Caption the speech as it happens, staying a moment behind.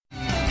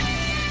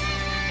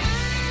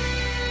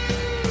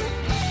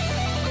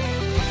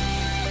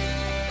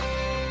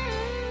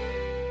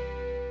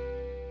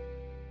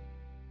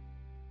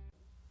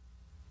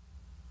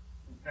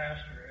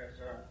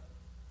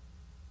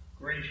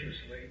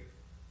graciously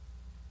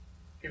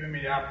giving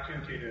me the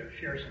opportunity to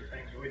share some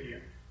things with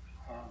you.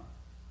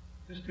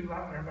 Is this too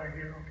loud? Everybody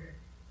here okay?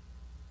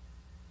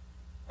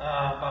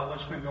 About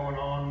what's been going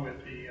on with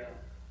the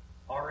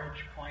RH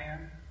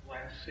clan the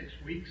last 6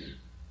 weeks.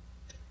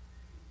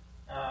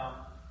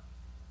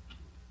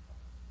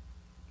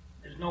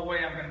 There's no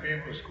way I'm going to be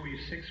able to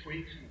squeeze 6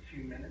 weeks in a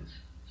few minutes.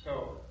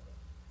 So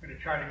I'm going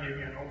to try to give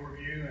you an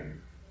overview and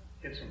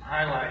get some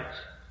highlights.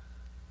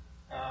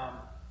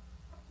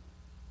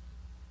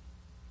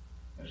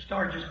 I'll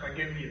start just by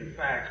giving you the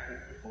facts, but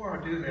before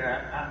I do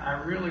that,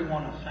 I really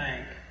want to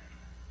thank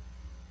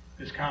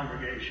this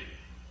congregation.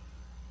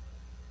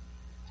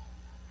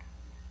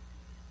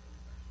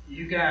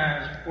 You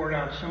guys poured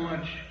out so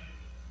much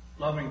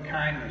loving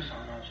kindness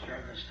on us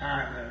during this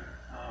time that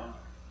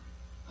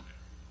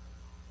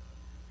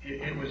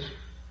it was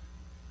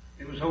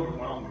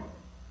overwhelming.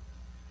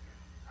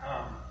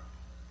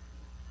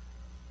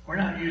 We're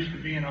not used to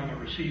being on the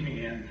receiving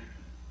end,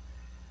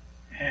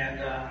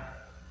 and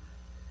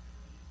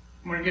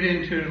I'm going to get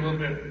into it a little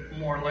bit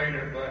more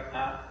later. But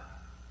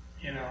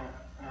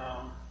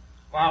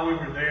while we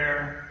were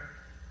there,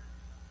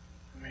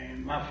 I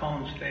mean, my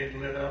phone stayed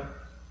lit up.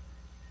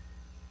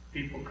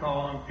 People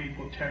calling,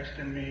 people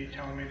texting me,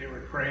 telling me they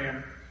were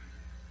praying.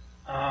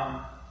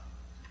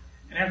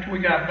 And after we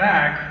got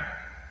back,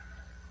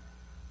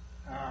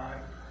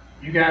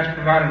 you guys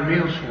provided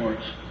meals for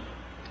us.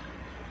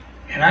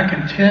 And I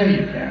can tell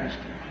you,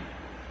 Pastor,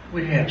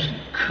 we have some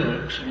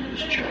cooks in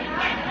this church.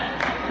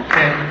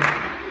 Okay?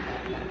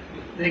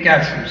 They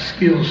got some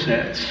skill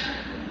sets.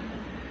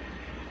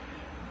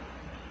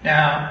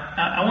 Now,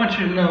 I want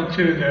you to know,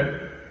 too,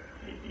 that,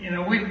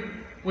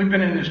 we've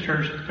been in this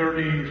church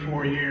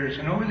 34 years,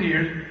 and over the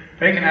years,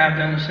 Peg and I have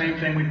done the same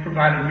thing. We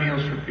provided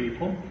meals for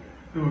people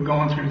who were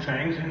going through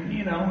things, and,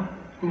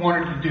 we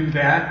wanted to do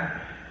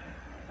that.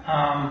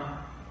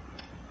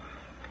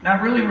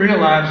 Not really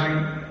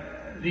realizing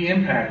the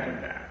impact of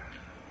that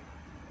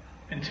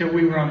until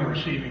we were on the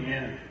receiving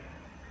end.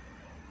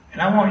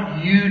 And I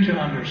want you to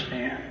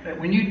understand that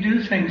when you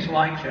do things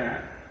like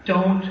that,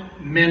 don't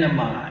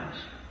minimize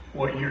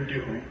what you're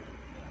doing.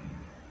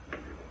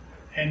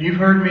 And you've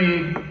heard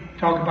me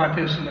talk about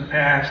this in the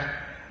past.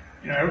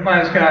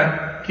 Everybody's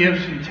got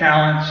gifts and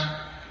talents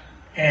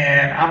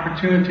and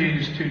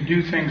opportunities to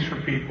do things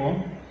for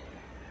people.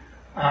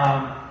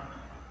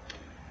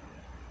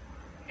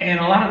 And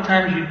a lot of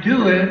times you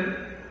do it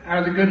out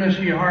of the goodness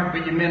of your heart,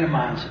 but you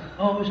minimize it.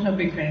 Oh, it's no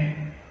big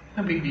thing.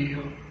 No big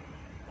deal.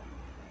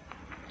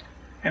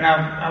 And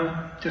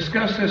I've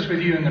discussed this with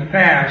you in the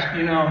past.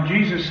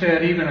 Jesus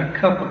said even a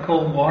cup of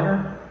cold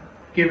water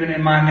given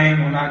in my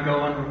name will not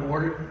go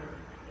unrewarded.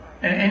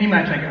 And you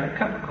might think, a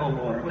cup of cold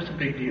water, what's the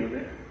big deal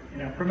there?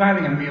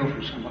 Providing a meal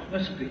for someone,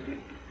 what's the big deal?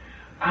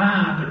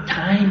 But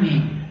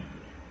timing.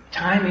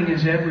 Timing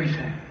is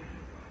everything.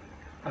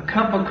 A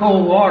cup of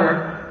cold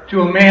water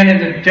to a man in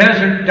the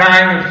desert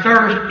dying of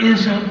thirst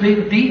is a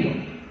big deal.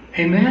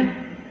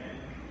 Amen?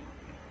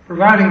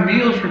 Providing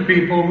meals for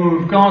people who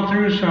have gone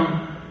through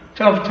some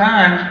tough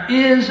times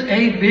is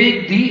a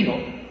big deal.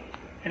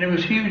 And it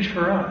was huge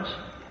for us.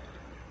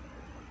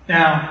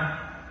 Now,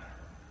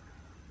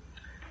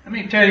 let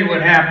me tell you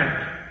what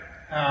happened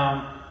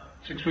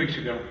 6 weeks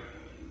ago.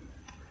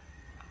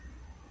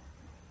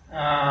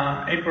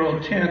 April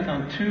 10th,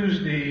 on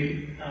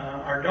Tuesday,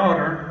 our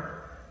daughter,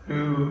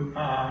 who is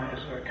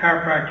a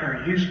chiropractor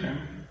in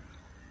Houston,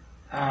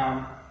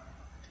 got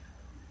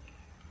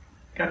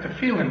to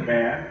feeling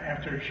bad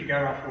after she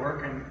got off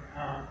work, and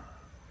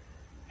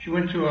she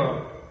went to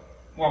a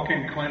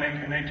walk-in clinic,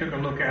 and they took a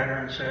look at her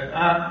and said,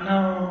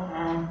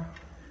 no,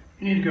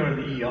 you need to go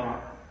to the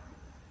ER.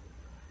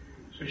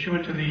 So she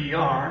went to the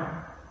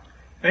ER.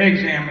 They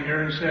examined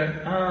her and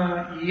said,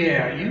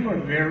 yeah, you are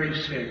very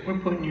sick. We're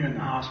putting you in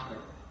the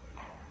hospital.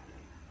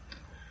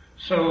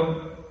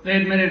 So they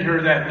admitted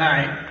her that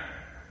night,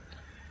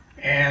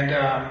 and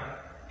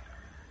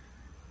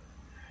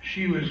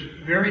she was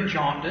very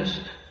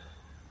jaundiced.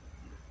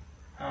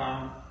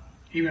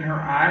 Even her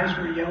eyes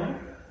were yellow.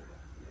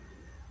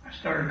 I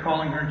started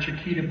calling her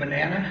Chiquita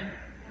Banana.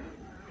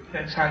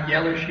 That's how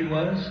yellow she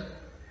was.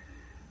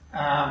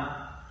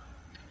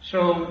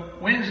 So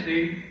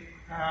Wednesday,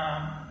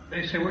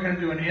 they said, we're going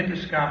to do an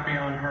endoscopy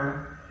on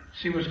her,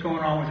 see what's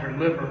going on with her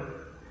liver.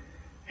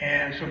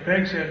 And so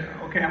Peg said,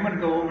 okay, I'm going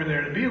to go over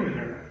there to be with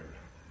her.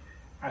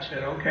 I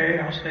said, okay,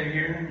 I'll stay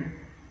here and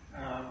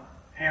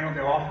handle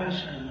the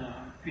office, and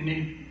if you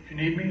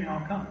need me,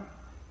 I'll come.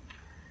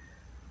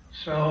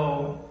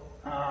 So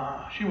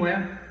she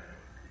went.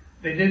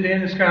 They did the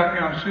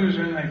endoscopy on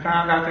Susan. They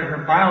found out that her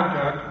bile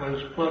duct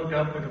was plugged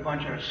up with a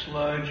bunch of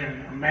sludge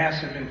and a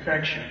massive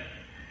infection.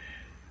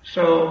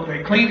 So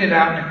they cleaned it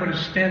out and they put a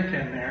stent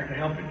in there to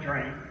help it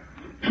drain.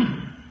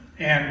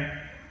 And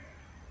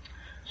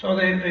so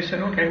they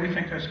said, okay, we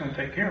think that's going to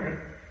take care of it.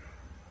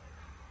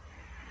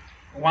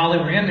 While they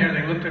were in there,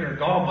 they looked at her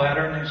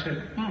gallbladder and they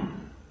said,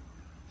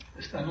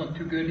 this doesn't look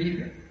too good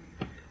either.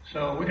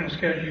 So we're going to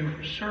schedule you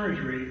for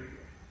surgery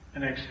the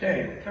next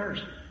day,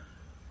 Thursday.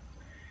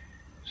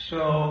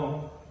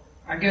 So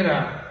I get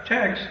a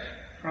text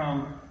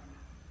from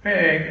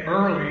Peg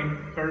early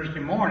Thursday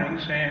morning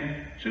saying,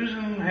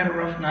 Susan had a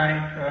rough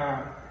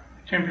night.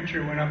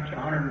 Temperature went up to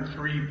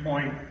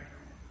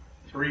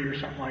 103.3 or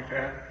something like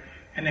that.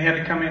 And they had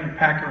to come in and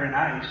pack her in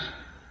ice.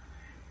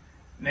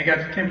 And they got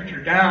the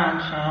temperature down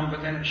some,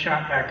 but then it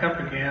shot back up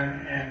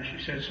again. And she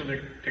said, so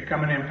they're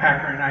coming in and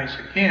pack her in ice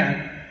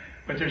again,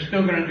 but they're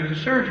still going to do the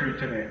surgery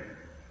today.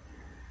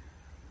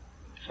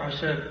 So I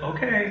said,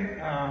 okay,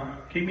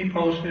 keep me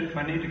posted. If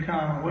I need to come,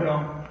 I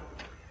will.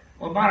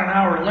 Well, about an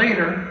hour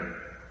later,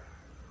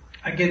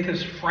 I get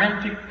this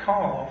frantic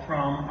call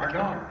from our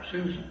daughter,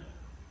 Susan.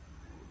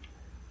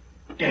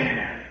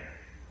 Dad,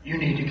 you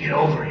need to get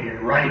over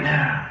here right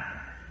now.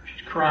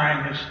 She's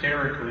crying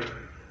hysterically.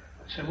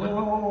 I said,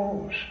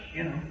 whoa,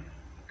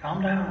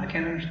 calm down. I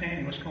can't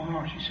understand you. What's going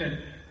on? She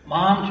said,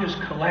 Mom just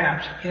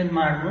collapsed in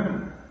my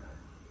room.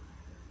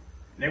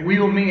 They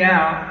wheeled me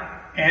out,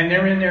 and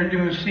they're in there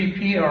doing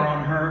CPR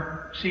on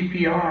her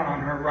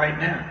right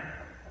now.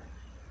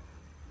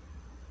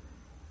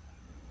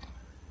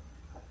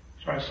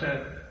 So I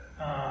said,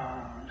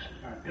 this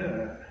is not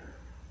good.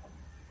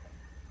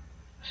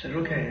 I said,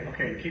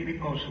 okay, keep me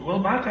posted. Well,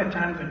 about that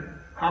time, the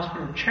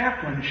hospital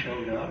chaplain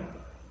showed up,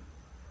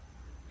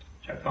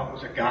 which I thought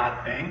was a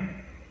God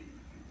thing,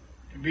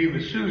 to be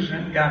with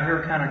Susan, got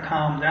her kind of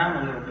calmed down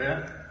a little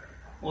bit.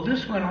 Well,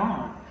 this went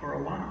on for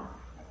a while.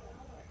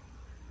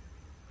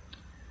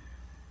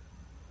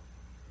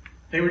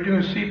 They were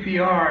doing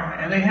CPR,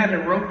 and they had to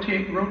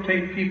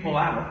rotate people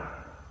out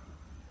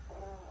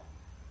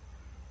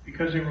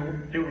because they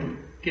were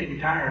getting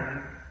tired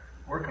and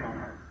working on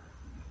her.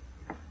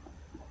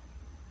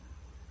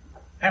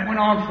 That went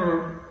on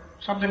for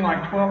something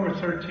like 12 or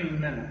 13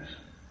 minutes.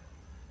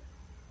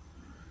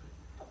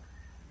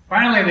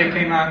 Finally, they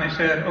came out and they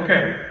said,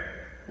 okay,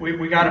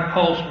 we got a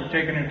pulse, we're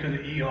taking her to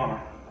the ER.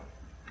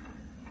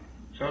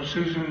 So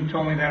Susan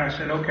told me that. I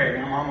said, okay,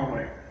 I'm on my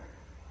way.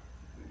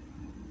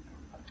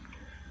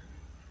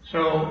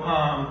 So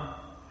I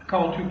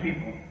called two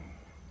people.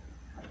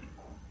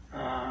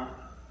 I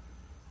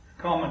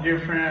called my dear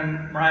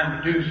friend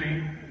Brian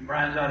Baduzzi.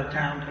 Brian's out of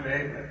town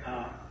today, but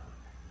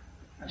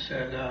I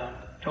said,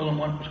 told him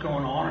what was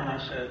going on, and I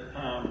said,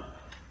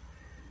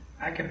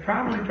 I could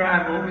probably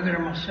drive over there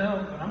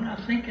myself, but I'm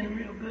not thinking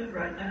real good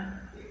right now.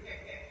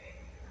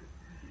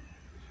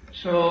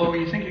 So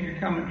you think you could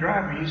come and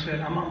drive me? He said,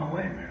 I'm on my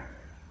way, man.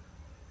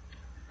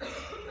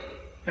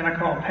 Then I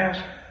called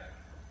Pastor.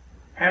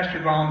 Pastor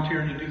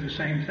volunteered to do the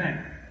same thing.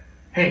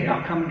 Hey,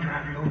 I'll come and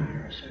drive you over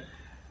here. I said,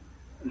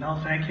 no,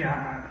 thank you.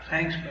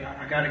 Thanks, but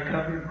I got it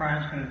covered.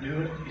 Brian's going to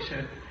do it. He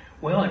said,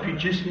 well, if you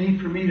just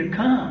need for me to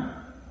come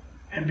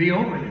and be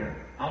over there,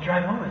 I'll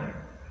drive over there.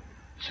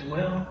 I said,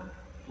 well,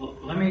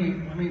 let me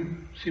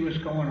see what's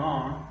going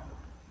on.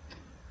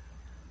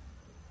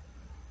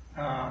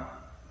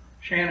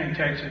 Shannon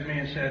texted me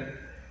and said,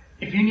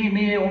 if you need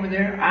me over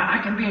there, I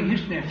can be in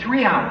Houston in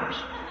 3 hours.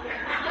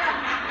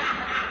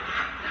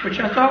 Which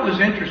I thought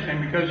was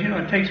interesting because,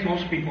 it takes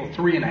most people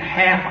 3.5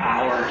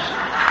 hours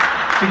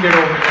to get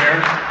over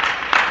there.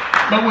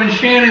 But when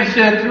Shannon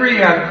said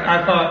 3,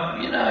 I thought,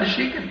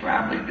 she could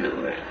probably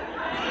do it.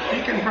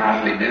 She can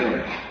probably do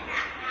it.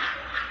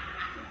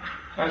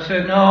 So I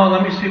said, no,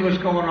 let me see what's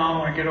going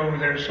on when I get over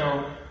there.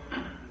 So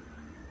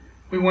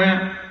we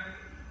went.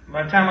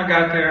 By the time I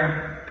got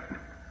there,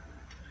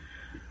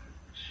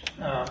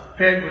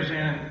 Peg was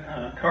in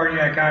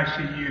cardiac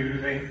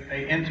ICU.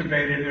 They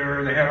intubated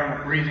her. They had her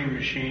on a breathing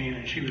machine,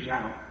 and she was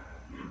out.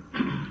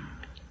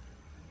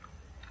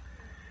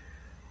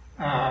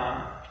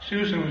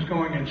 Susan was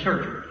going in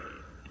surgery.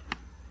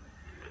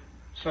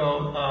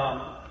 So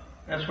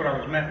that's what I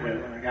was met with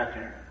when I got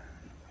there.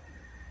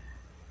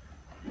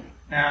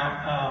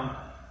 Now,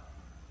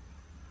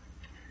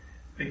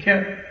 they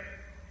kept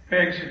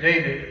Peg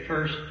sedated the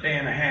first day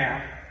and a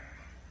half,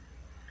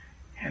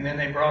 and then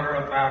they brought her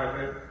up out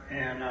of it,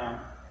 and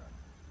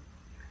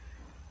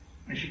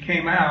when she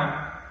came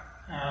out,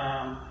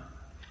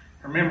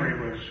 her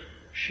memory was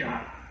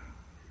shot.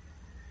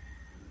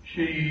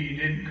 She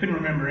couldn't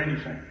remember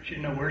anything. She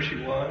didn't know where she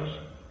was.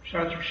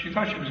 She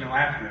thought she was in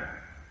Lafayette.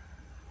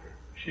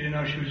 She didn't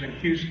know she was in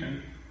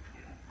Houston.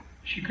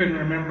 She couldn't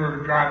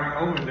remember driving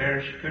over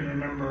there. She couldn't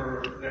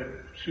remember that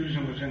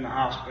Susan was in the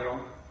hospital.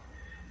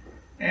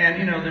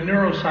 And, the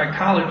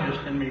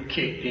neuropsychologist in me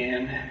kicked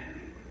in,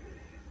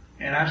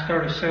 and I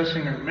started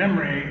assessing her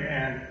memory,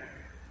 and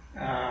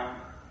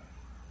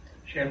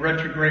she had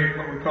what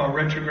we call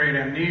retrograde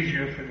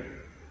amnesia for the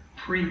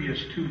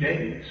previous 2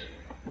 days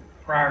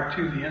prior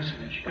to the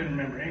incident. She couldn't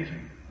remember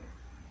anything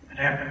that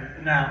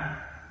happened. Now,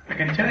 I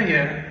can tell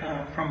you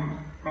from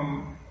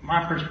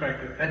my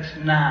perspective, that's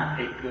not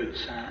a good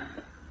sign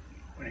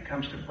when it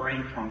comes to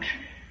brain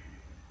function.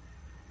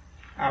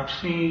 I've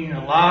seen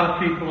a lot of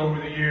people over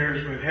the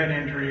years with head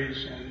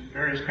injuries and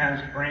various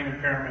kinds of brain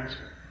impairments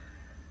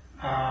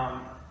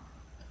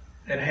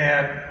that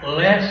had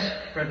less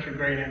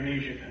retrograde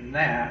amnesia than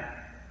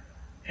that,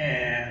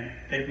 and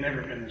they've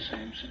never been the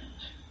same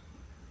since.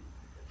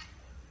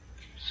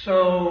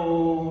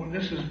 So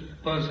this is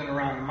buzzing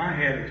around in my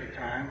head at the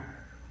time.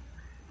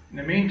 In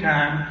the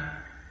meantime,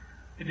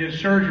 they did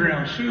surgery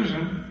on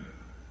Susan.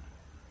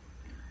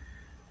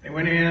 They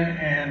went in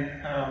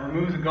and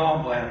removed the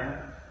gallbladder.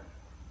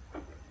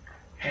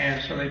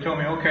 And so they told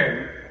me,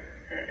 okay,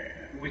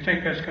 we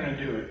think that's going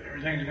to do it.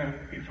 Everything's going to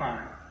be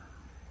fine.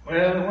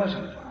 Well, it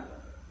wasn't fine.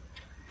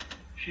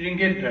 She didn't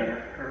get better.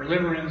 Her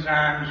liver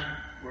enzymes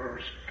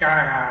were sky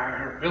high.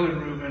 Her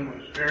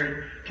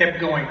bilirubin kept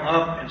going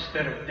up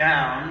instead of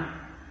down.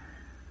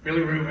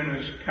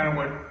 Bilirubin is kind of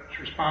what's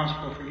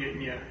responsible for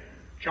getting you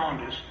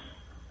jaundice.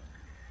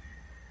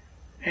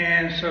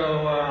 And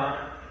so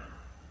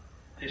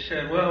they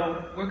said,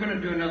 well, we're going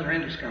to do another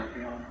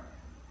endoscopy on her.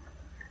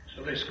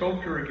 So they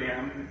scoped her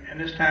again, and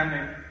this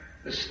time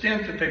the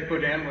stent that they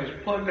put in was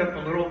plugged up a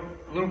little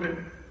bit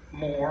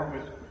more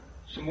with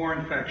some more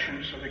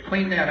infection. So they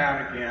cleaned that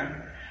out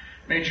again,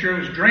 made sure it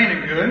was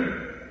draining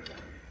good,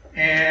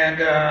 and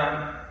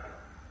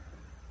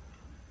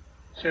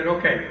said,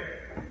 okay,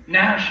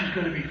 now she's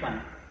going to be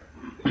fine.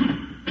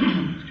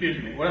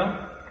 Excuse me.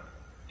 Well,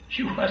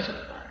 she wasn't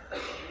fine.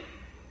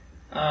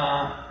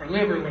 Her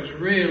liver was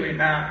really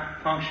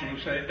not functioning,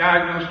 so they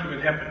diagnosed her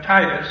with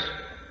hepatitis.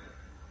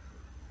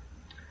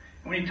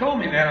 When he told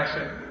me that, I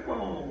said,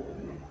 whoa.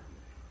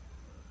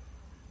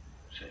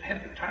 I said,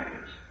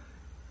 hepatitis? I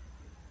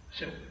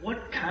said,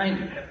 what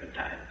kind of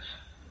hepatitis?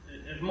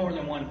 There's more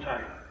than one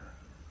type.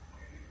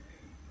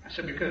 I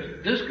said,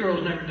 because this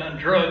girl's never done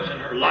drugs in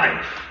her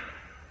life.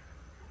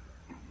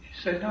 He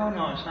said, no,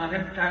 it's not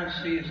hepatitis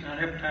C, it's not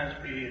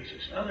hepatitis B, it's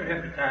this other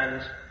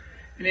hepatitis.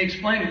 And he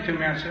explained it to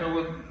me. I said, oh,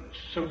 well,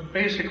 so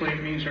basically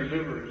it means her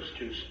liver is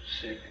just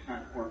sick,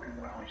 not working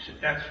well. He said,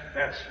 that's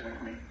what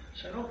it means. I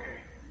said, okay.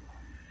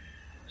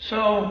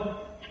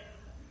 So,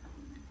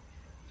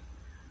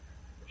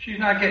 she's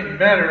not getting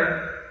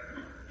better.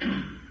 So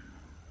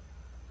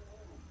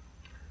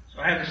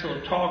I had this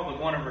little talk with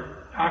one of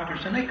her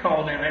doctors, and they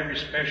called in every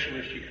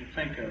specialist you can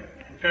think of.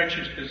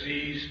 Infectious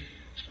disease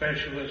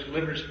specialist,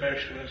 liver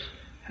specialist,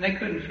 and they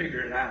couldn't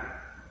figure it out.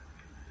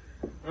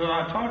 Well,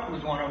 I talked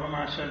with one of them.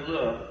 I said,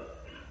 look,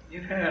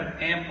 you've had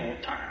ample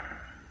time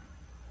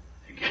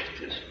to get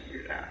this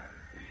figured out.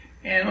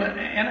 And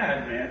I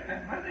admit,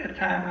 by that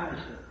time I was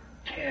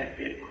a tad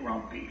bit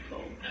grumpy,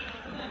 folks.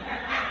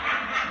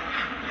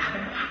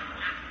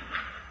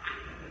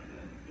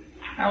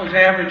 I was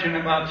averaging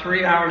about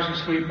 3 hours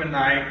of sleep a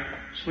night,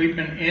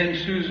 sleeping in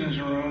Susan's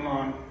room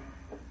on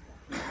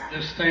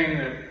this thing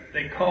that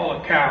they call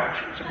a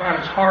couch. It's about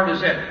as hard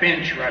as that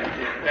bench right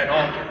there, that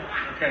altar,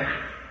 okay?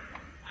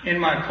 In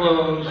my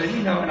clothes, and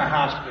in a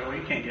hospital,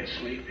 you can't get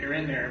sleep. You're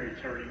in there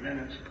every 30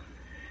 minutes.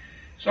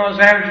 So I was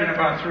averaging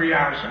about 3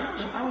 hours.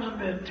 So I was a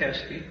bit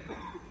testy.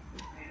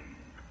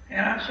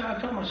 And so I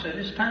told him, I said,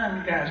 it's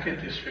time you guys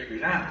get this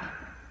figured out.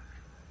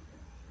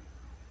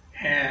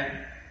 And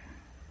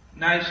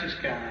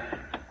nicest guy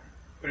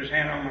put his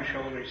hand on my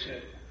shoulder. He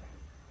said,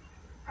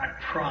 I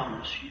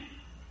promise you,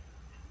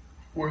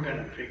 we're going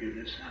to figure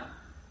this out.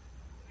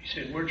 He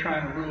said, we're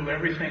trying to rule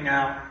everything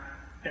out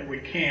that we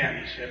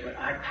can. He said, but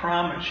I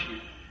promise you.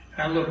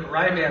 And I looked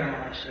right at him and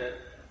I said,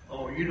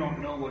 oh, you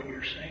don't know what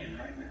you're saying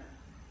right now.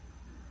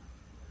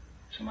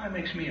 Somebody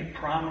makes me a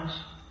promise.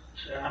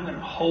 I said, I'm going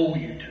to hold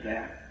you to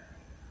that.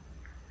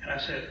 And I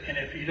said, and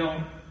if you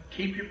don't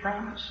keep your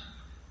promise,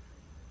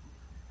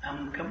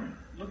 I'm coming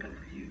looking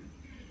for you.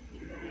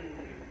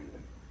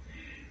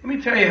 Let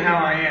me tell you how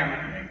I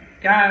am.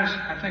 Guys,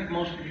 I think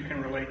most of you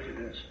can relate to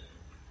this.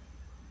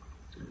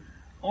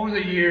 Over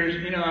the years,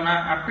 and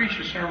I preached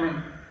a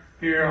sermon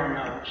here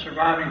on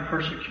surviving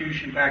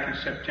persecution back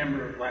in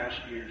September of last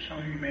year. Some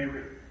of you may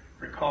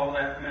recall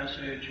that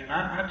message. And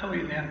I told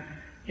you then,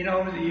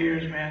 over the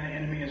years, man, the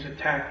enemy has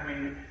attacked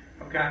me.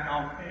 I've gotten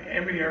off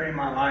every area of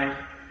my life.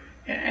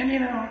 And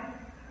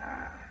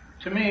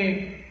to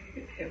me,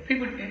 if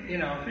people,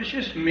 if it's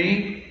just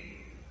me,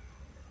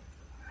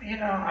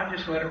 I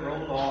just let it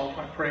roll off.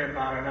 I pray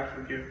about it. I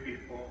forgive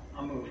people.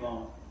 I move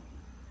on.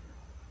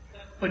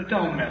 But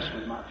don't mess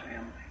with my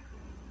family.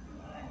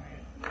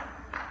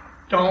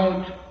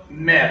 Don't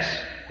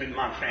mess with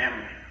my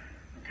family.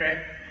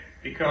 Okay?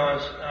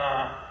 Because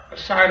a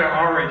side of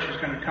RH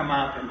is going to come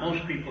out that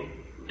most people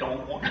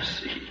don't want to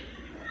see.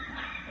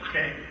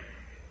 Okay?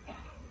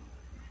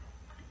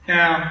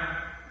 Now,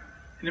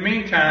 in the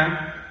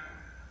meantime,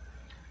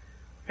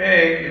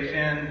 Peg is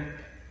in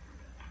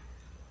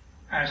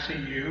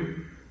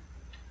ICU,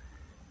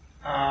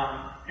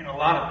 in a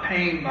lot of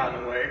pain, by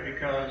the way,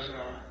 because,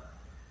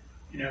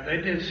 they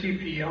did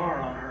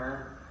CPR on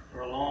her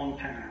for a long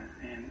time,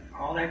 and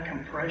all that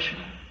compression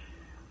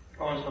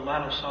caused a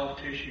lot of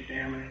soft tissue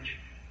damage,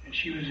 and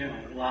she was in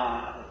a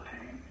lot of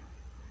pain.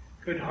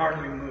 Could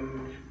hardly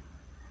move,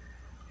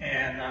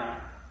 and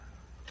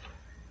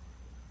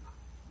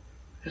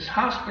this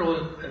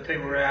hospital that they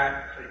were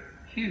at,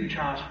 a huge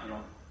hospital,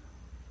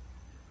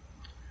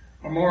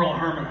 Memorial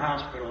Hermann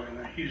Hospital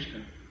in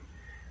Houston.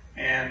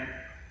 And,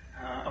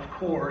 of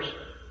course,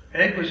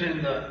 Peg was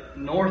in the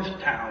North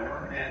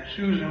Tower, and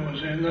Susan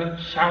was in the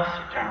South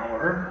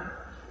Tower.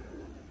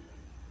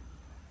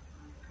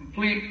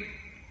 complete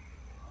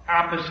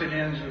opposite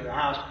ends of the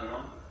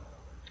hospital.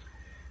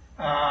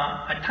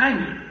 I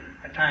timed it.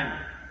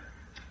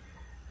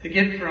 To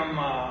get from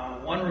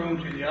one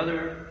room to the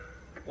other,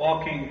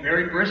 walking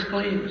very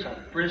briskly, it was a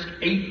brisk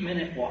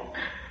 8-minute walk.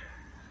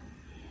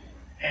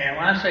 And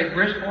when I say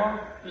brisk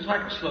walk, it was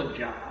like a slow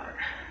jog.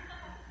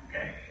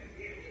 Okay?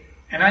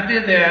 And I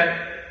did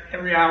that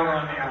every hour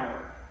on the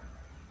hour.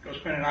 Go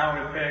spend an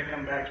hour with Peg,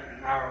 come back, spend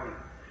an hour with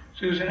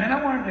Susan. And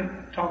I wanted to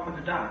talk with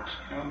the docs,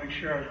 make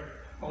sure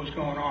what was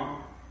going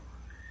on.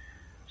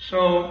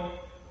 So,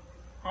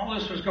 all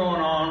this was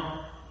going on.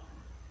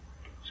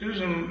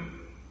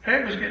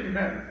 Peg was getting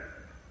better.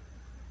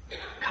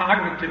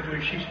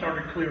 Cognitively, she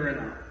started clearing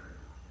up.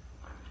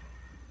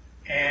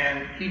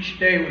 And each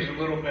day was a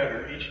little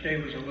better.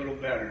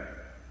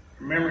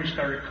 Her memory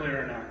started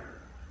clearing up.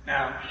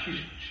 Now,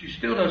 she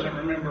still doesn't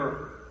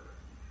remember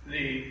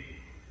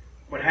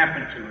what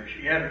happened to her.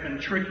 She had a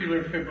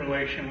ventricular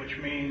fibrillation, which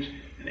means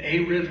an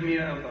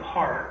arrhythmia of the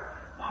heart.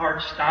 The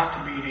heart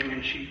stopped beating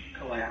and she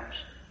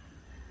collapsed.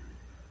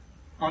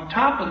 On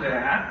top of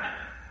that,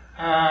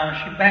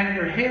 she banged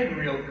her head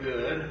real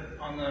good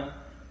on the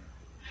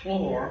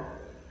floor,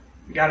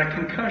 got a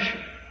concussion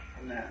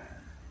from that.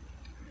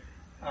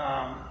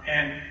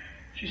 And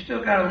she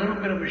still got a little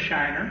bit of a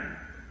shiner,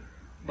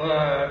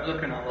 but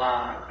looking a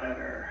lot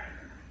better.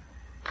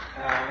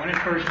 When it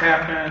first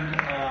happened,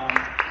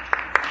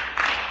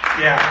 thank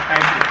you.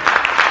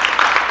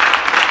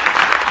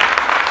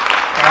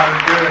 That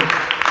was good.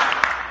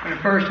 When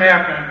it first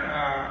happened,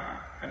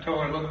 I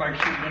told her it looked like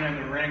she'd been in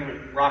the ring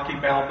with Rocky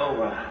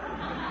Balboa.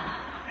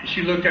 And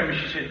she looked at me,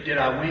 she said, "Did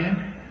I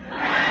win?"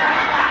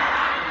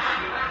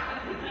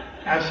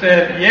 I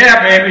said, "Yeah,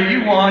 baby,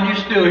 you won, you're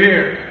still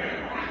here."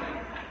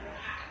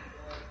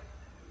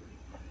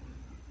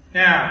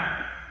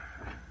 Now,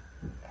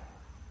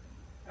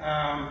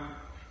 I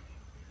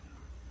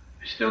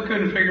still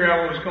couldn't figure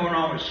out what was going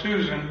on with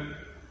Susan.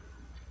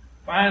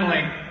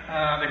 Finally,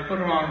 they put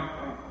her on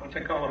what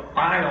they call a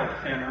bile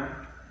thinner.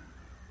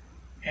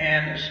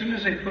 And as soon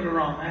as they put her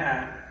on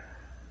that,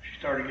 she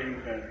started getting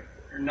better.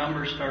 Her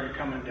numbers started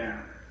coming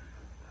down.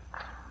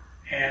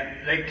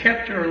 And they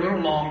kept her a little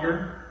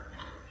longer.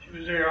 She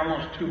was there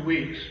almost 2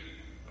 weeks.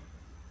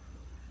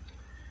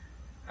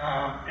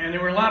 And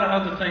there were a lot of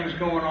other things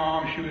going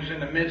on. She was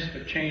in the midst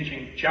of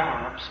changing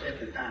jobs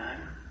at the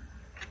time,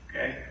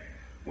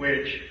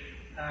 which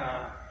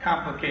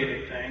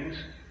complicated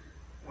things.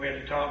 We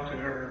had to talk to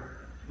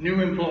her new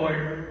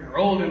employer, her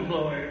old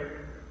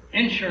employer,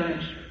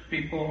 insurance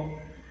people.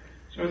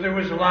 So there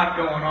was a lot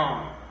going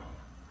on.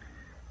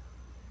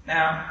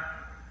 Now,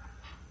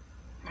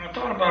 when I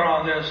thought about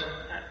all this,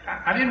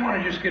 I didn't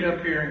want to just get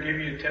up here and give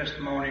you a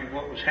testimony of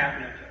what was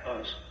happening to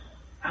us.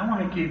 I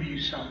want to give you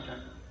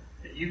something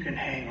that you can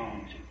hang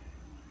on to.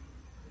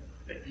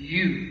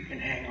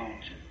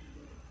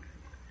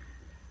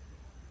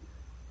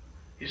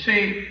 You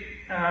see,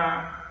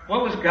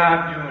 what was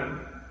God doing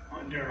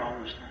during all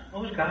this time?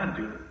 What was God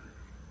doing?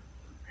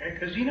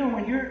 Because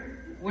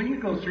when you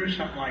go through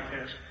something like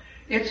this,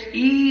 it's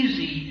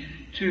easy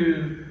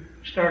to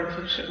start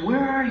to say,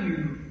 "Where are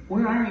you?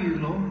 Where are you,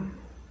 Lord?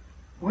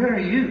 Where are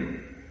you?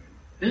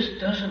 This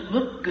doesn't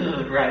look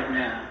good right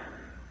now."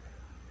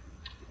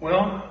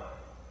 Well,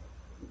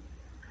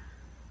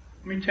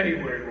 let me tell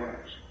you where it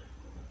was.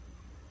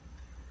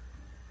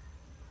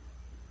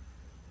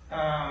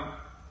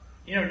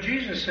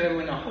 Jesus said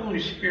when the Holy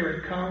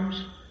Spirit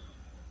comes,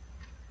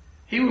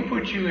 He will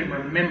put you in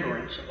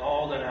remembrance of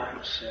all that I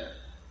have said.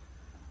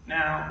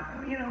 Now,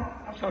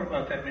 I've thought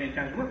about that many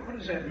times. What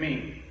does that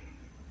mean?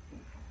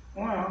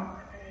 Well,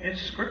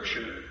 it's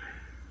Scripture.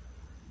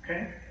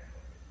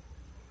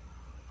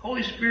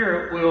 Holy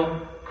Spirit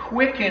will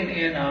quicken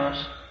in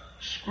us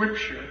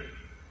Scripture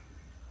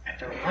at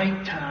the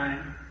right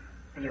time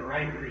for the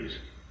right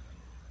reason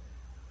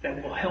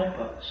that will help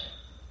us.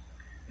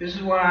 This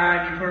is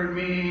why you've heard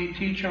me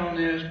teach on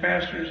this,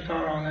 pastors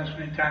taught on this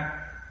many times.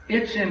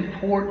 It's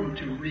important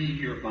to read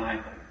your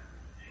Bible.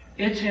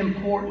 It's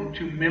important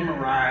to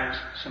memorize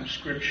some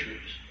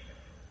scriptures.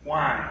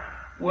 Why?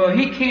 Well,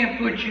 He can't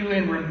put you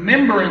in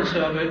remembrance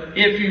of it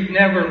if you've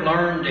never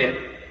learned it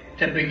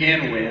to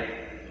begin with.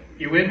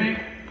 You with me?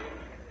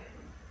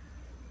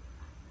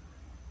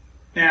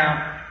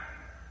 Now,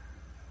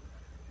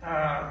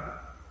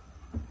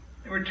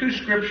 there were 2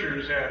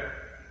 scriptures that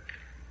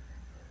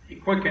He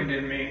quickened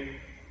in me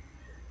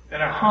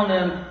that I hung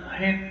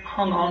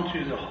on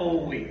to the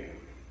whole week.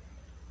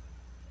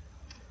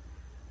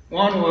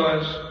 One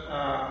was,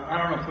 I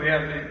don't know if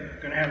we're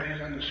going to have these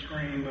on the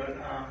screen, but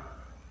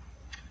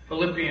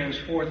Philippians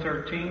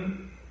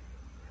 4:13.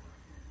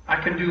 I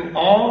can do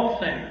all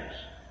things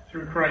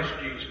through Christ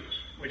Jesus,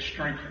 which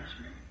strengthens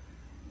me.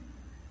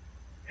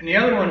 And the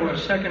other one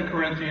was 2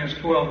 Corinthians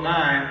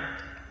 12:9.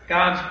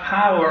 God's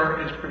power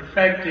is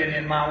perfected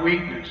in my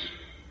weakness.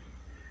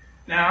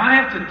 Now, I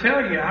have to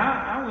tell you,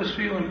 I was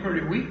feeling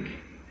pretty weak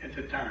at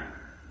the time.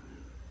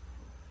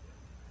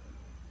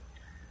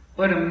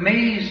 But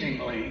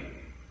amazingly,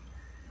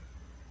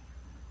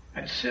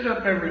 I'd sit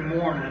up every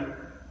morning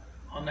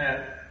on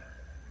that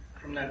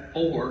from that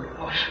board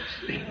I was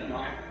sleeping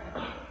on.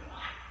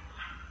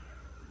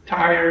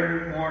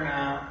 Tired, worn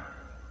out.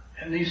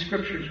 And these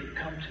scriptures would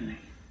come to me.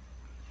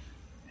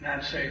 And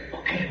I'd say,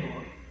 okay,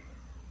 Lord.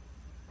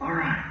 All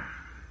right.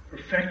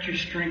 Perfect your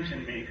strength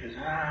in me because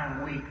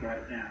I'm weak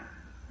right now.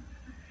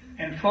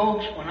 And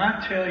folks, when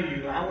I tell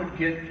you I would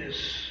get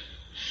this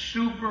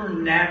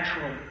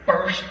supernatural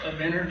burst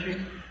of energy,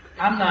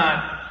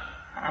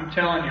 I'm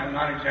telling you, I'm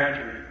not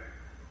exaggerating.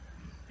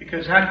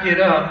 Because I'd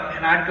get up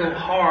and I'd go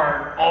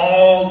hard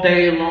all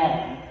day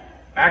long,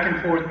 back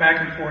and forth,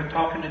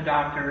 talking to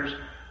doctors,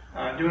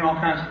 doing all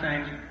kinds of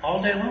things,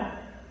 all day long.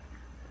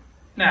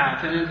 Now,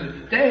 at the end of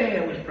the day,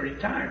 I was pretty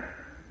tired.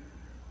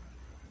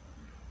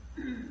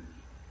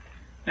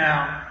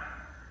 Now,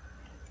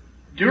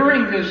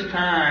 during this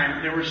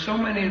time, there were so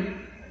many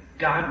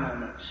God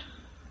moments.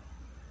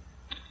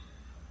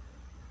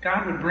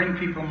 God would bring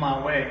people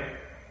my way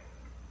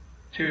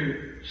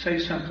to say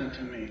something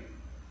to me.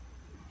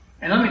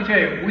 And let me tell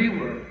you, we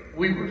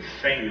were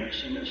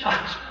famous in this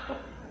hospital.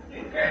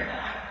 Okay?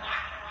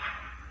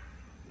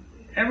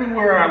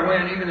 Everywhere I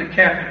went, even the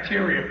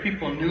cafeteria,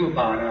 people knew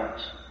about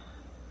us.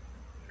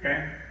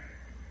 Okay?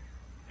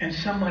 And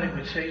somebody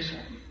would say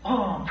something.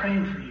 Oh, I'm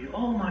praying for you.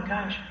 Oh my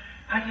gosh,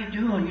 how you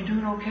doing? You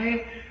doing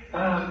okay?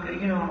 I'm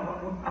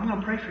going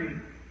to pray for you.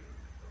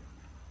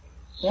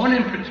 One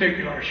in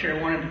particular, I'll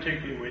share one in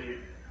particular with you.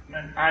 I'm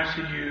in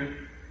ICU,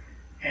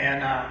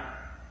 and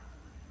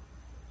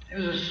it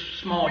was a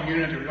small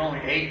unit. There were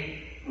only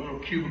 8 little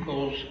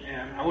cubicles,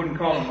 and I wouldn't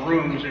call them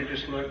rooms. They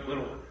just looked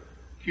little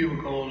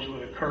cubicles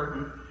with a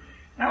curtain.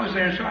 And I was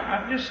there, so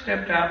I just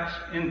stepped out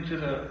into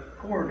the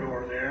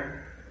corridor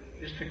there,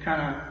 just to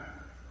kind of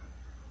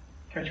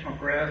catch my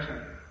breath.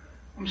 And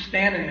I'm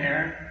standing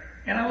there,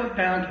 and I look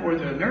down toward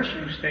the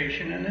nursing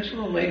station, and this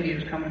little lady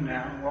is coming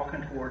down,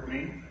 walking toward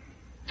me.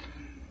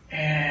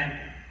 And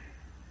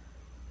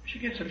she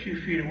gets a few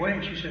feet away,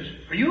 and she says,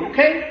 "Are you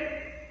okay?"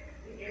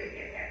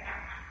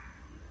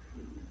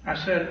 I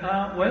said,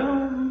 well,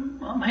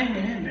 I'm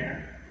hanging in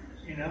there,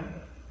 you know.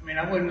 I mean,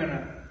 I wasn't going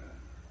to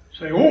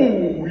say,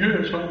 "Oh,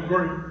 yes, I'm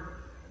great."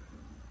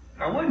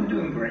 I wasn't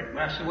doing great.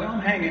 But I said, well,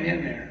 I'm hanging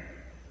in there.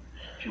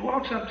 She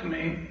walks up to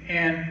me,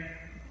 and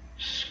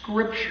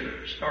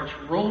Scripture starts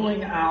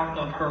rolling out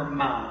of her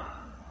mouth.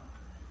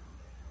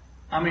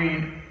 I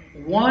mean,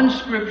 one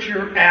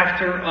Scripture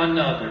after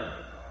another.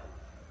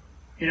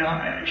 You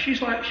know, she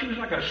was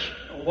like a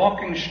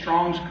walking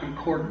Strong's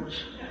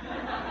Concordance.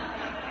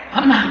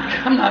 I'm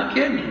not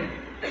kidding you.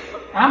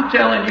 I'm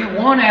telling you,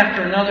 one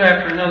after another,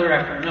 after another,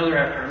 after another,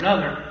 after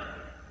another.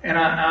 And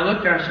I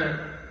looked at her and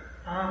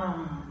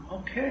said,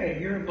 okay,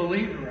 you're a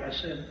believer. I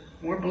said,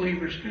 we're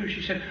believers too.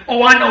 She said,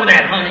 oh, I know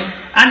that, honey.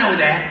 I know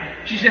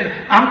that. She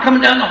said, I'm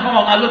coming down the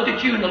hall, and I looked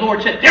at you, and the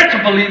Lord said, that's a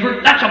believer.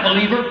 That's a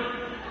believer.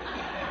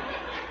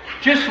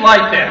 Just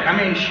like that.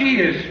 I mean, she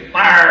is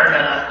fired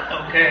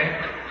up, okay?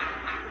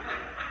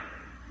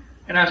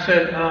 And I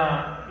said,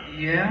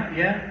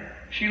 yeah.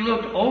 She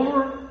looked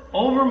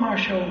over my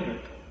shoulder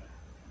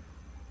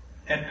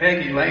at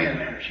Peggy laying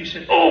there. She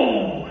said,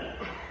 oh,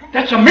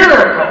 that's a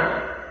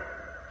miracle.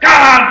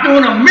 God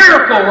doing a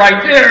miracle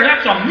right there.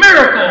 That's a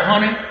miracle,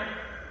 honey.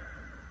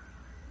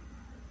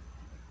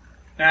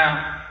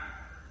 Now,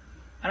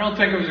 I don't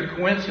think it was a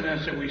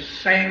coincidence that we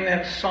sang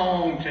that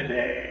song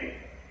today,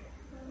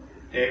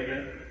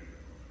 David.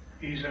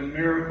 He's a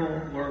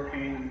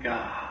miracle-working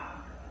God.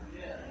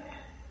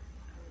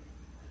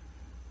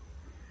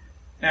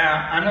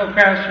 Now, I know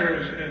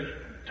Pastor has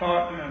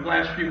taught in the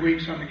last few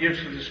weeks on the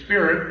gifts of the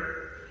Spirit.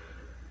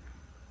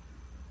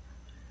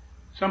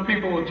 Some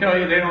people will tell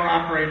you they don't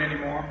operate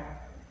anymore.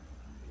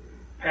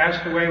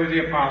 Passed away with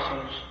the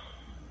apostles.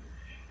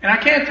 And I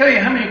can't tell you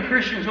how many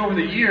Christians over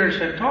the years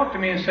have talked to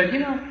me and said,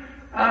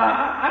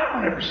 I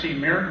don't ever see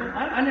miracles.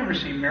 I never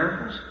see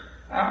miracles.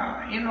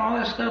 All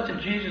that stuff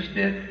that Jesus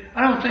did,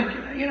 I don't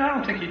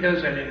think he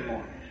does that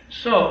anymore.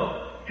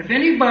 So, if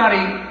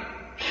anybody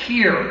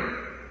here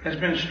has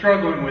been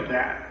struggling with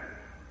that,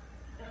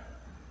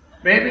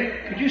 baby,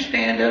 could you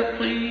stand up,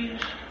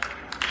 please?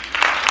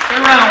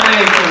 Turn around,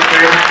 wave for me,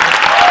 baby.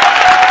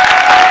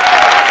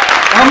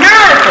 A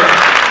miracle.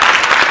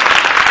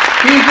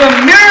 He's a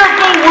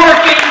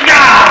miracle-working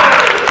God.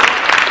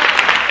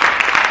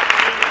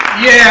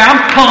 Yeah,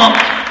 I'm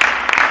pumped.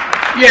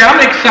 Yeah,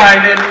 I'm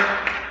excited.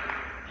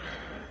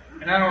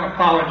 And I don't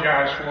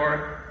apologize for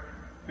it.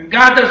 When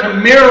God does a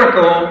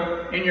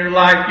miracle in your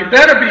life, you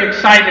better be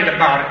excited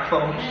about it,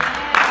 folks.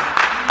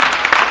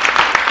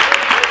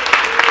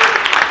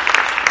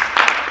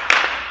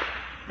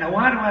 Now,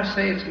 why do I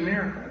say it's a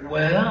miracle?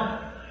 Well,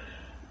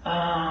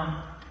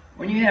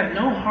 when you have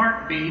no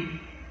heartbeat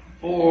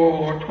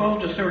for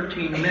 12 to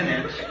 13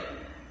 minutes,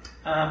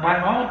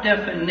 by all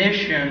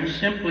definitions,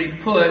 simply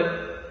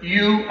put,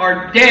 you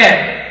are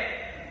dead.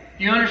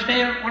 You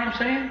understand what I'm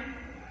saying?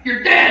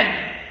 You're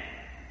dead.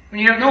 When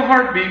you have no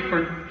heartbeat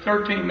for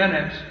 13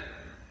 minutes.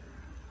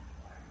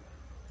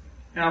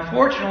 Now,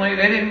 fortunately,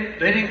 they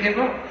didn't give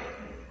up.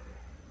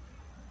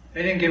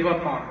 They didn't give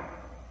up on it.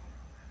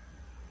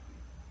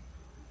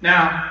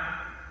 Now,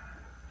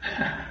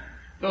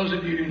 Those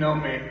of you who know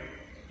me,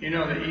 you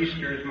know that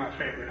Easter is my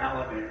favorite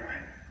holiday,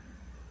 right?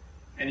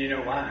 And you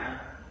know why, huh?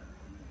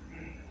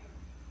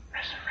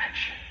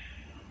 Resurrection.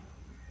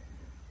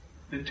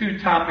 The two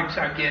topics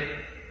I get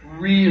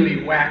really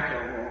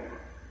wacko over: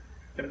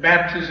 the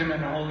baptism in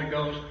the Holy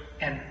Ghost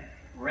and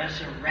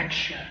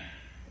resurrection.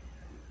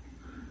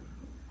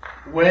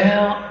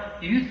 Well,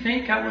 you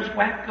think I was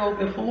wacko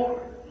before?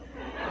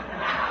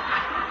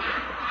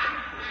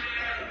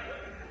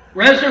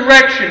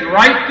 Resurrection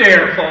right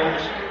there,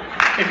 folks.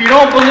 If you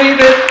don't believe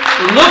it,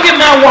 look at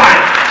my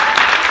wife.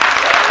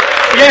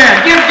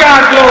 Yeah, give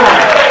God glory.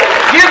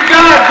 Give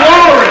God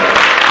glory.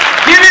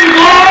 Give Him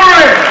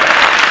glory.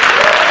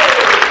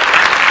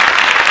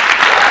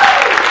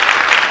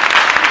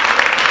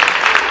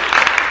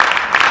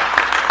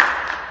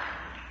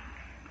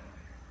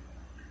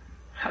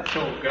 I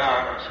told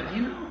God, I said,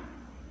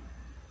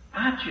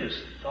 I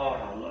just thought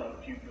I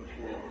loved you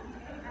before.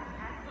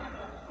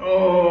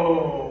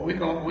 Oh, we've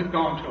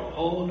gone to a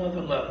whole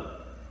nother level.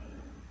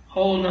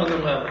 Whole nother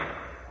level.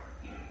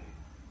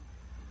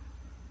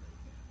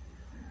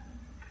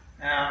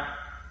 Now,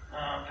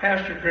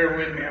 Pastor, bear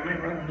with me. I may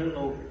run a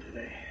little over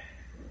today.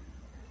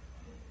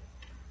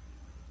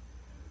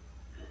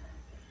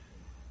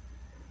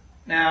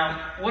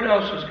 Now, what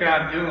else is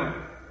God doing?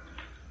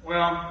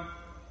 Well,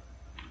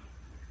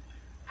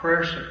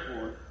 prayer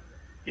support.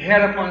 You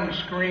had up on the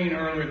screen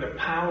earlier the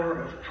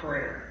power of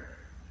prayer.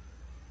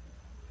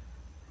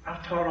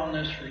 I've taught on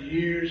this for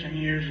years and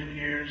years and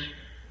years.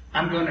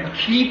 I'm going to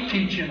keep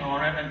teaching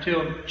on it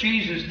until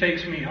Jesus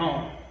takes me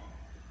home.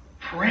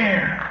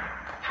 Prayer,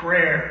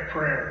 prayer,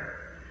 prayer.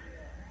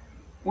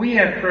 We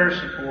have prayer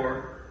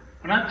support.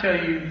 When I tell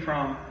you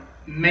from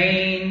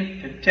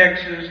Maine to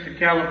Texas to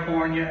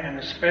California and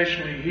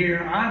especially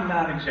here, I'm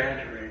not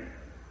exaggerating.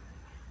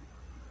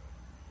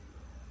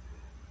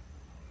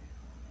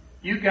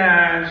 You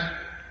guys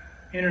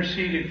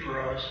interceded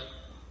for us.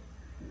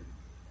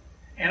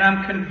 And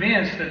I'm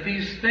convinced that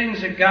these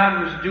things that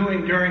God was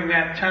doing during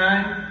that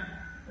time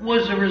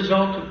was a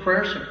result of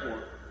prayer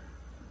support.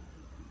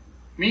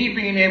 Me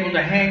being able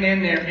to hang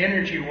in there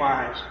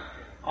energy-wise.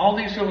 All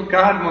these little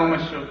God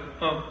moments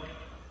of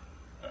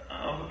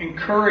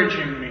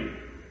encouraging me.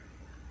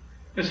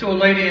 This old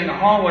lady in the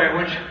hallway,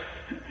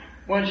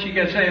 when she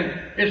got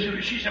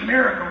saying, she's a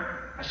miracle.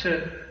 I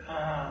said,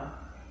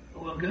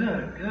 well,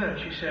 good.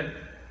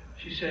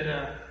 She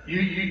said,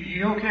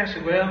 you okay? I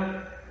said,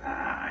 well,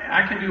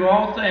 I can do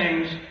all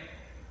things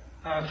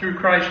through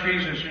Christ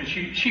Jesus. And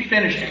she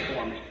finished it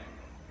for me.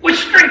 Which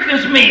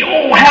strengthens me.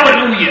 Oh,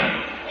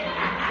 hallelujah.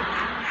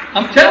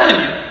 I'm telling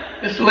you,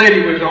 this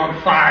lady was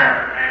on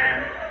fire,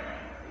 man.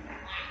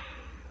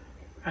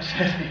 I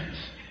said,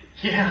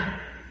 yeah,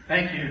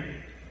 thank you.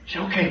 She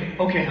said,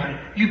 okay, honey,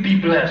 you be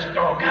blessed.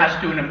 Oh,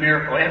 God's doing a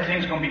miracle.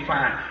 Everything's going to be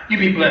fine. You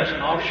be blessed.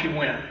 And off she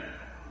went.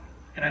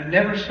 And I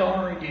never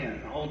saw her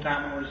again the whole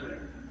time I was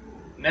there.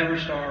 Never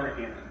saw her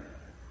again.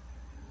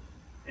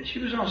 And she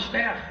was on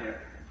staff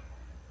there.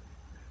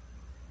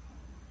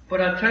 But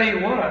I tell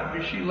you what,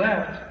 when she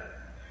left,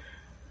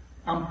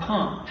 I'm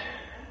pumped.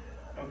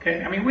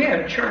 Okay? I mean, we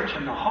had church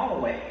in the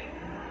hallway.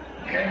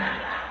 Okay?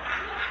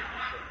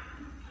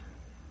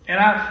 And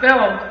I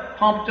felt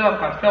pumped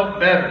up. I felt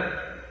better.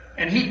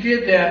 And he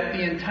did that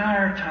the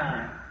entire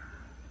time.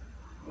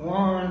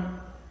 One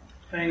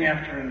thing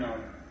after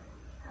another.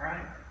 All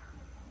right?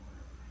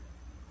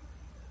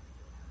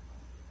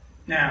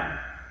 Now,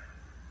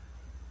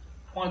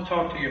 I want to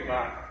talk to you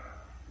about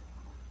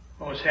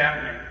what was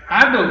happening.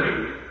 I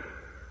believe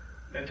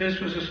that this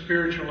was a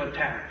spiritual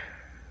attack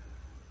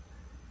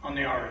on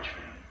the RH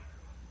family.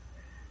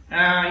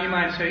 Now, you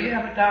might say,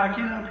 yeah, but Doc,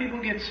 people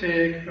get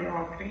sick,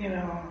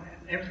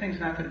 everything's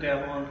not the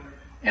devil.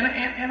 And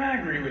I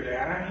agree with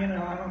that.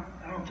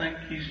 I don't think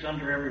he's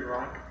under every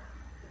rock.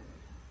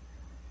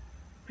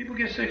 People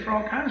get sick for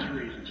all kinds of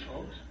reasons,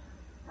 folks.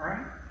 All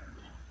right?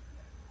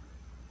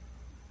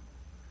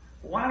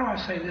 Why do I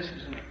say this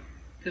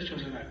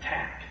was an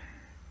attack?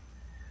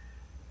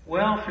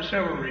 Well, for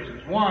several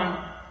reasons. One,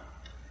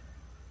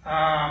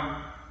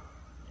 a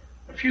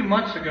few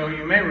months ago,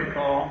 you may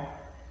recall,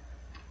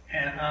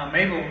 and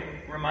Mabel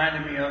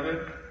reminded me of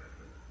it,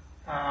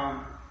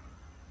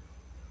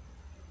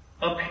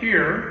 up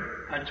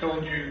here, I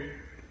told you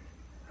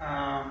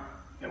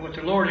that what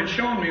the Lord had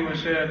shown me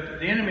was that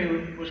the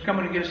enemy was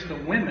coming against the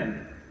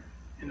women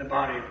in the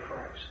body of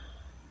Christ.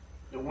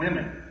 The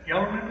women.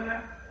 Y'all remember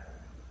that?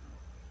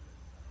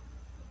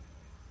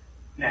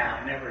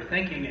 Now, never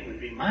thinking it would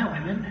be my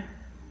women.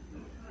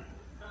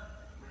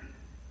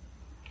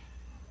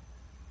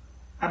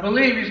 I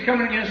believe he's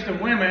coming against the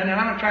women, and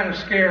I'm not trying to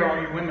scare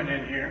all you women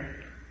in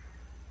here,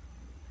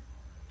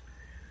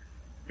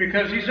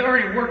 because he's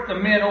already worked the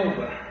men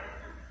over.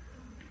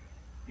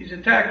 He's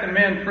attacked the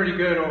men pretty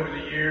good over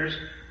the years.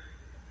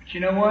 But you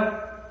know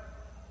what?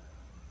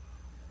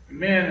 The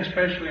men,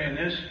 especially in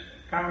this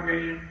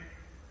congregation,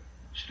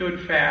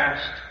 stood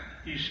fast.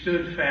 You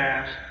stood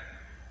fast.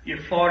 You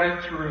fought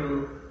it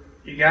through.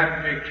 You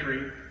got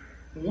victory.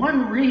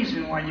 One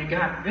reason why you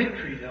got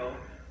victory, though,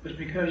 was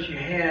because you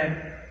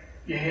had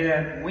You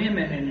had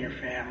women in your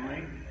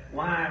family,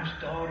 wives,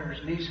 daughters,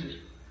 nieces,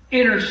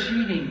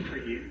 interceding for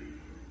you,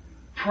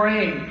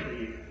 praying for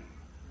you.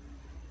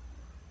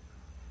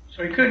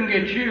 So he couldn't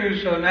get you,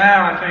 so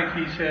now I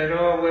think he said,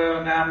 oh,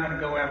 well, now I'm going to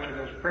go after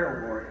those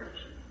prayer warriors.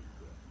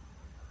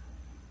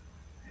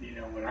 And you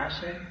know what I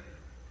say?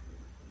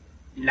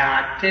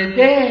 Not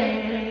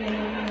today.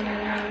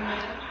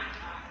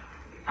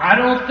 I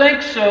don't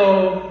think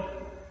so.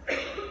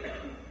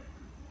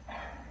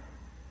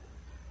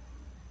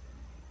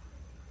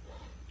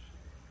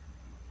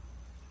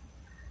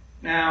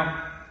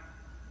 Now,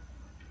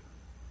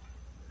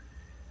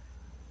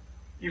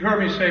 you've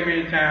heard me say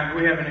many times,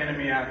 we have an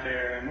enemy out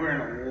there, and we're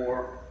in a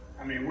war.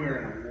 I mean, we're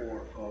in a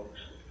war, folks.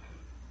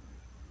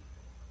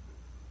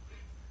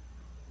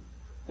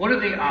 What are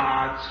the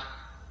odds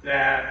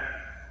that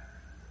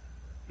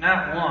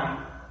not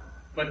one,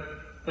 but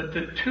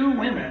the two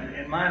women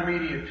in my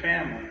immediate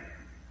family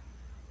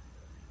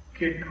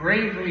get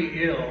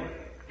gravely ill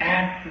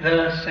at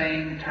the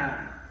same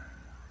time,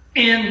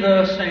 in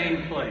the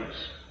same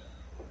place?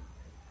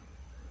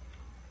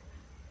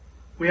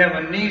 We have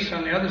a niece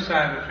on the other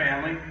side of the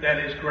family that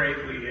is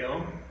gravely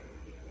ill,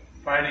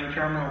 fighting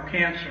terminal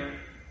cancer.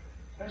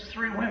 That's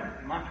 3 women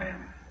in my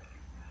family.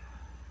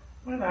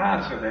 What are the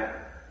odds of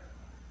that?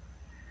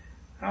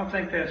 I don't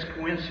think that's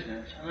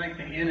coincidence. I think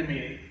the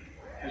enemy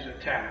has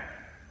attacked.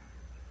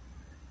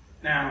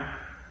 Now,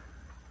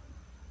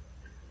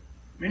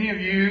 many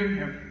of you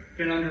have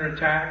been under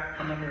attack,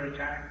 come under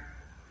attack.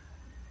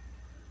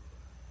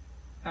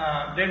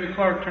 David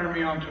Clark turned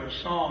me on to a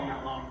song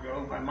not long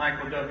ago by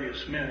Michael W.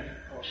 Smith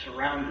called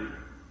Surrounded.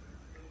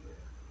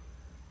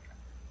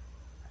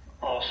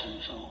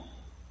 Awesome song.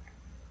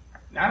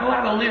 Not a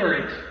lot of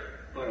lyrics,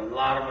 but a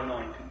lot of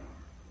anointing.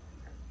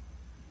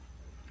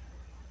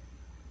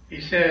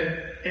 He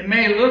said, it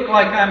may look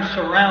like I'm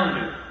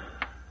surrounded,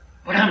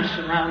 but I'm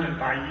surrounded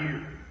by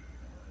you.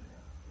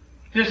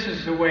 This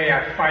is the way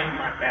I fight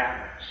my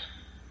battles.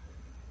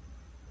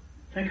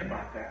 Think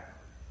about that.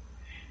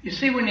 You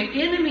see, when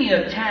the enemy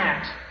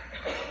attacks,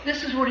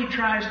 this is what he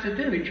tries to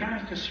do. He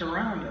tries to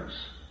surround us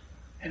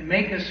and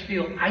make us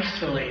feel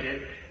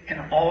isolated and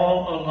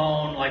all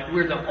alone, like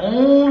we're the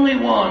only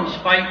ones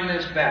fighting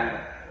this battle.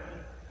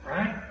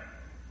 Right?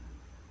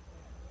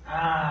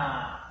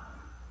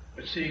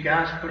 But see,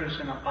 God's put us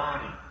in a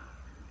body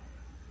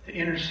to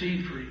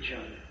intercede for each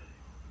other.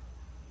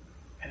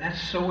 And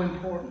that's so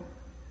important.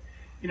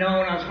 You know,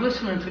 when I was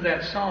listening to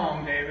that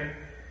song, David,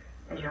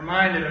 I was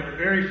reminded of a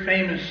very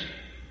famous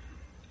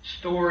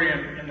story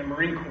in the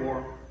Marine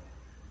Corps.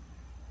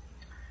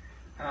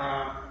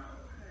 I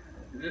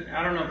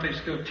don't know if they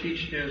still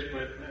teach this,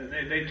 but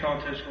they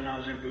taught this when I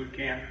was in boot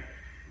camp.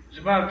 It's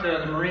about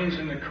the Marines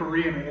in the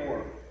Korean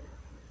War.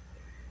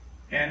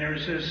 And there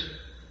was this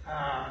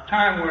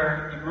time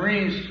where the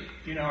Marines,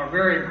 you know, are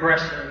very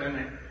aggressive and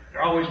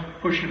they're always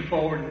pushing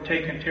forward and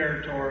taking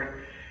territory.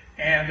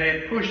 And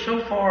they had pushed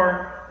so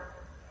far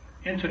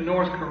into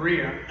North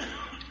Korea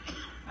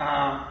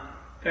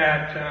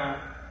that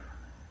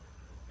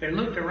they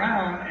looked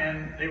around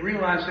and they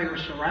realized they were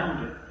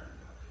surrounded.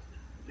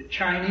 The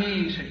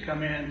Chinese had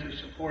come in to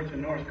support the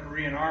North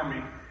Korean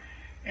army,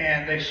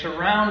 and they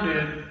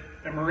surrounded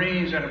the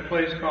Marines at a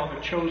place called the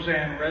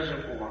Chosin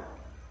Reservoir.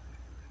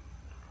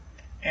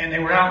 And they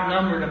were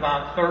outnumbered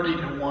about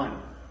 30-1.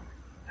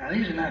 Now,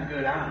 these are not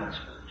good odds,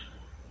 folks.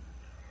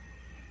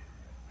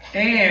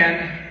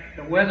 And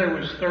the weather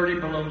was 30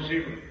 below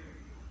zero.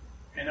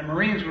 And the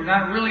Marines were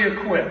not really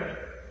equipped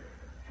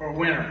for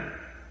winter.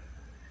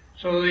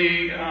 So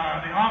the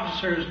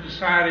officers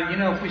decided, you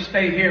know, if we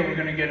stay here, we're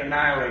going to get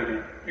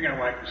annihilated. They're going to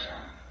wipe us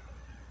out.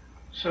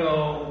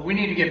 So we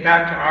need to get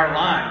back to our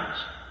lines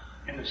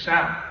in the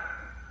south.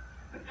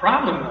 The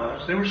problem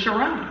was they were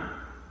surrounded.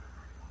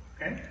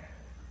 Okay?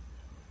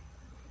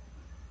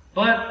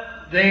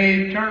 But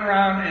they turned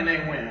around and they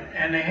went.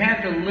 And they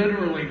had to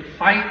literally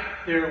fight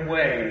their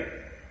way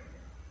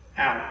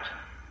out.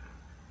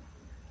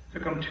 It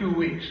took them 2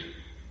 weeks.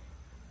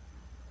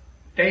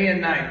 Day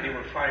and night they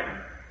were fighting.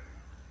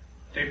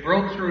 They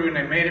broke through and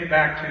they made it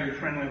back to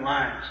friendly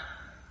lines.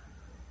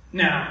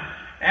 Now,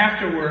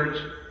 afterwards,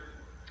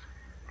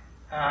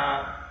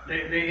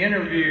 they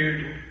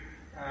interviewed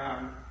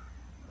a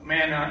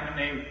man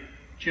named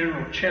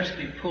General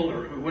Chesty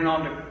Puller, who went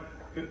on to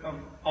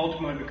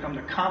ultimately become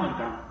the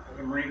commandant of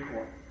the Marine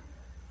Corps.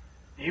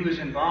 He was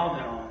involved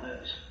in all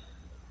this.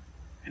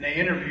 And they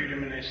interviewed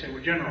him and they said,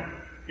 well, General,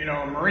 you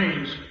know,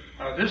 Marines,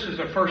 this is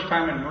the first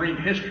time in Marine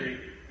history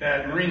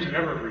that Marines have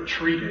ever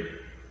retreated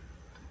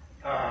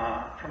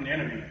from the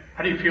enemy.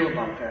 How do you feel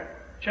about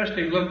that?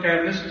 Chesty looked at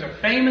him. This is a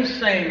famous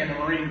saying in the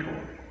Marine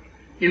Corps.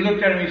 He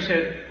looked at him and he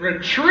said,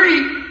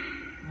 retreat?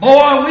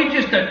 Boy, we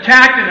just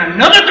attacked in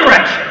another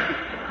direction.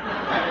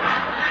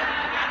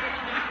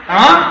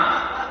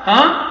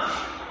 Huh?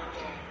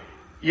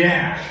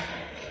 Yeah.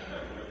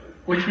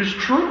 Which was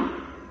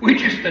true. We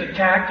just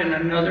attacked in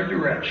another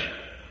direction.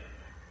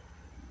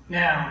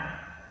 Now,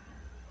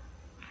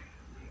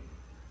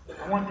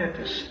 I want that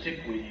to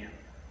stick with you.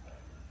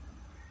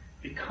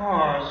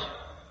 Because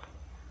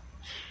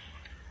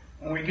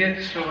when we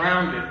get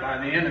surrounded by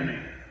the enemy,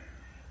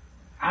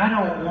 I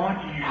don't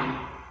want you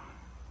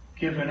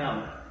giving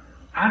up.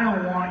 I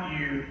don't want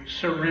you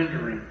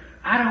surrendering.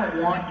 I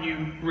don't want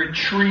you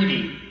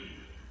retreating.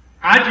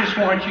 I just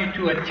want you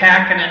to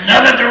attack in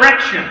another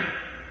direction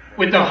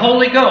with the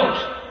Holy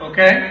Ghost,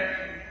 okay?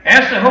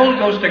 Ask the Holy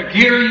Ghost to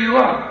gear you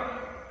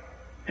up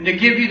and to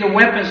give you the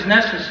weapons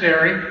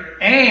necessary,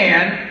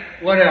 and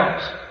what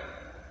else?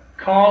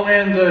 Call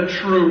in the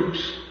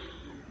troops.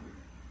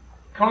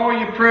 Call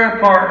your prayer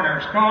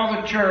partners, call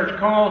the church,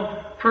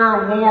 call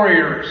prayer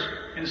warriors,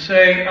 and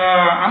say,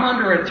 I'm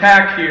under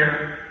attack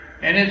here,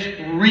 and it's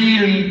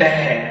really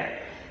bad.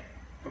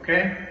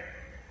 Okay?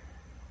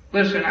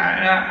 Listen,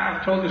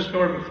 I've told this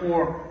story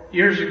before.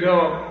 Years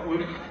ago,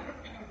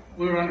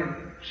 we were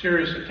under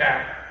serious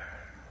attack.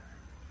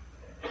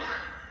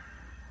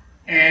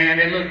 And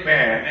it looked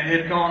bad. And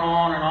it had gone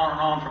on and on and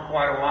on for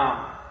quite a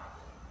while.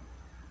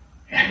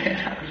 And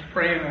I was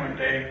praying one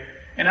day.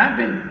 And I've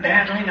been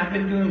battling. I've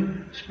been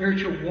doing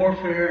spiritual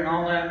warfare and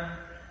all that.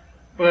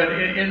 But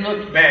it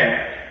looked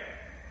bad.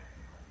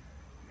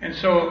 And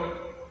so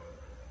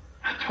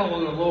I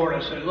told the Lord,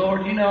 I said,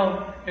 Lord, you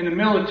know, in the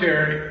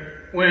military,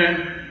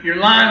 when your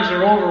lines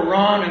are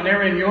overrun and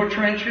they're in your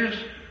trenches,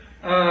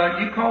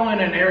 you call in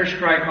an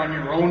airstrike on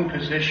your own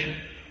position.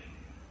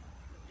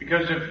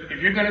 Because if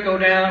you're going to go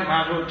down,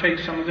 might as well take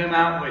some of them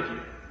out with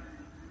you.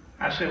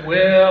 I said,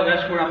 well,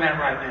 that's where I'm at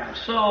right now.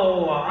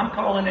 So I'm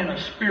calling in a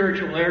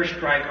spiritual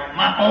airstrike on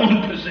my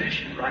own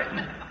position right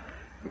now.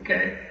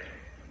 Okay?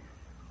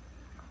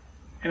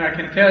 And I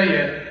can tell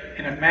you,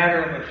 in a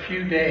matter of a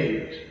few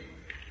days,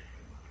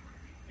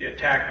 the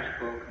attack was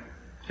broken.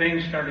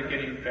 Things started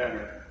getting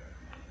better.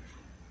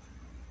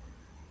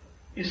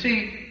 You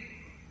see,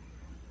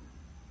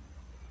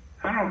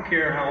 I don't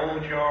care how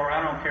old you are.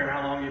 I don't care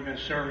how long you've been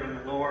serving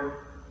the Lord.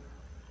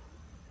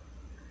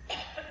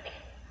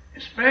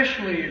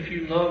 Especially if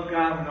you love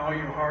God with all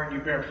your heart and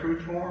you bear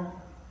fruit for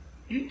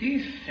Him. Do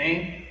you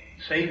think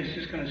Satan's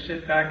just going to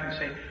sit back and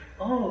say,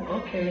 oh,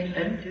 okay,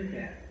 let him do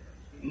that?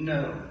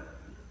 No,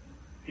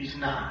 he's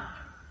not.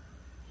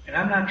 And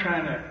I'm not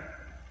trying to,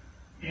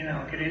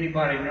 get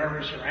anybody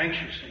nervous or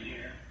anxious in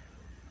here.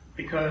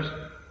 Because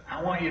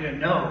I want you to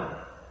know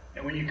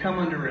that when you come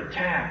under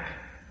attack,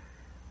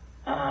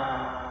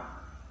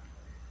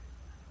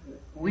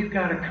 we've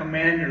got a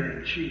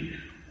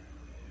commander-in-chief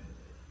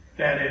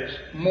that is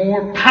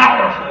more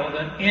powerful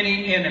than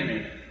any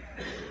enemy.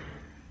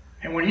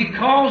 And when he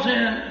calls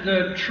in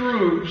the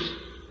troops,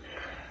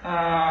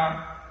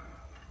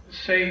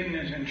 Satan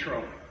is in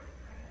trouble.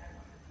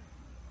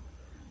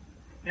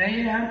 Now,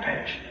 I'm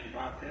passionate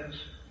about this.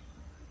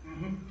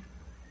 Mm-hmm.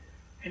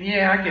 And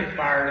I get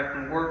fired up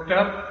and worked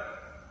up.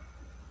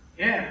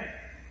 Yeah.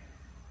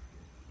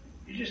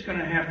 You're just going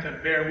to have to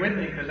bear with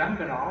me because I'm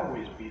going to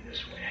always be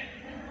this way.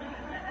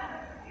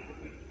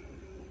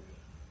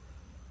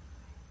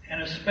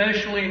 And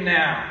especially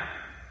now.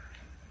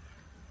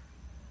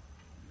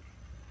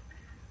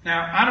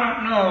 Now, I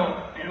don't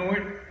know,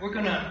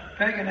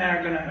 Peg and I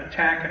are going to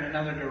attack in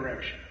another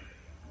direction.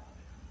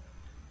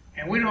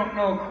 And we don't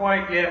know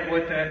quite yet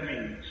what that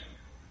means.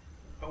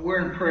 But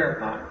we're in prayer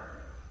about it.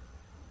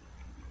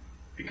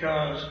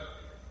 Because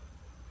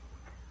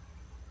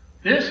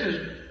this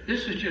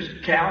is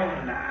just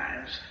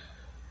galvanized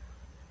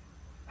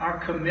our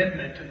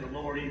commitment to the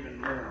Lord even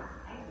more.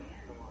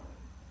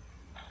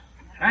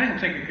 I didn't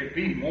think it could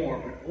be more,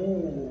 but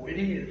it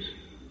is.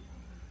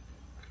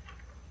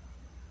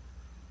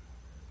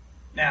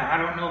 Now, I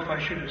don't know if I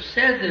should have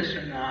said this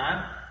or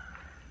not.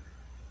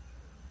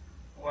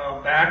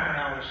 Well, back when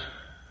I was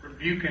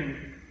rebuking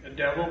the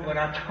devil, but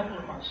I told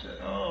him, I said,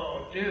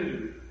 oh,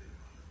 dude,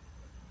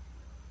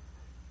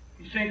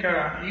 you think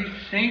I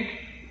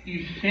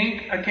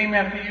came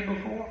after you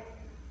before?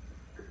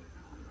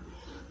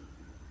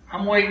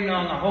 I'm waiting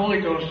on the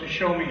Holy Ghost to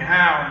show me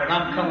how, but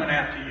I'm coming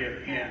after you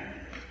again.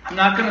 I'm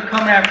not going to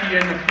come after you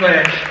in the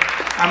flesh.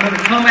 I'm going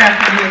to come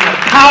after you in the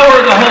power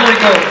of the Holy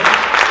Ghost.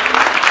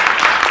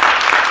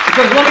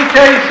 Because let me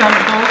tell you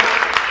something, folks.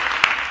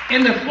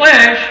 In the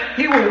flesh,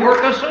 he will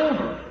work us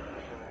over.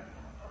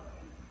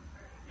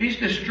 He's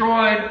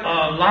destroyed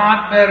a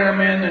lot better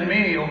men than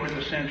me over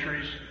the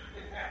centuries.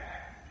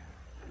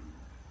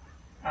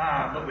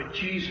 But with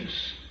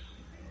Jesus,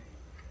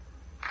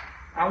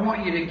 I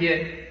want you to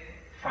get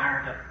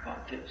fired up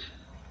about this.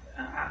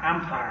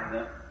 I'm fired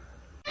up.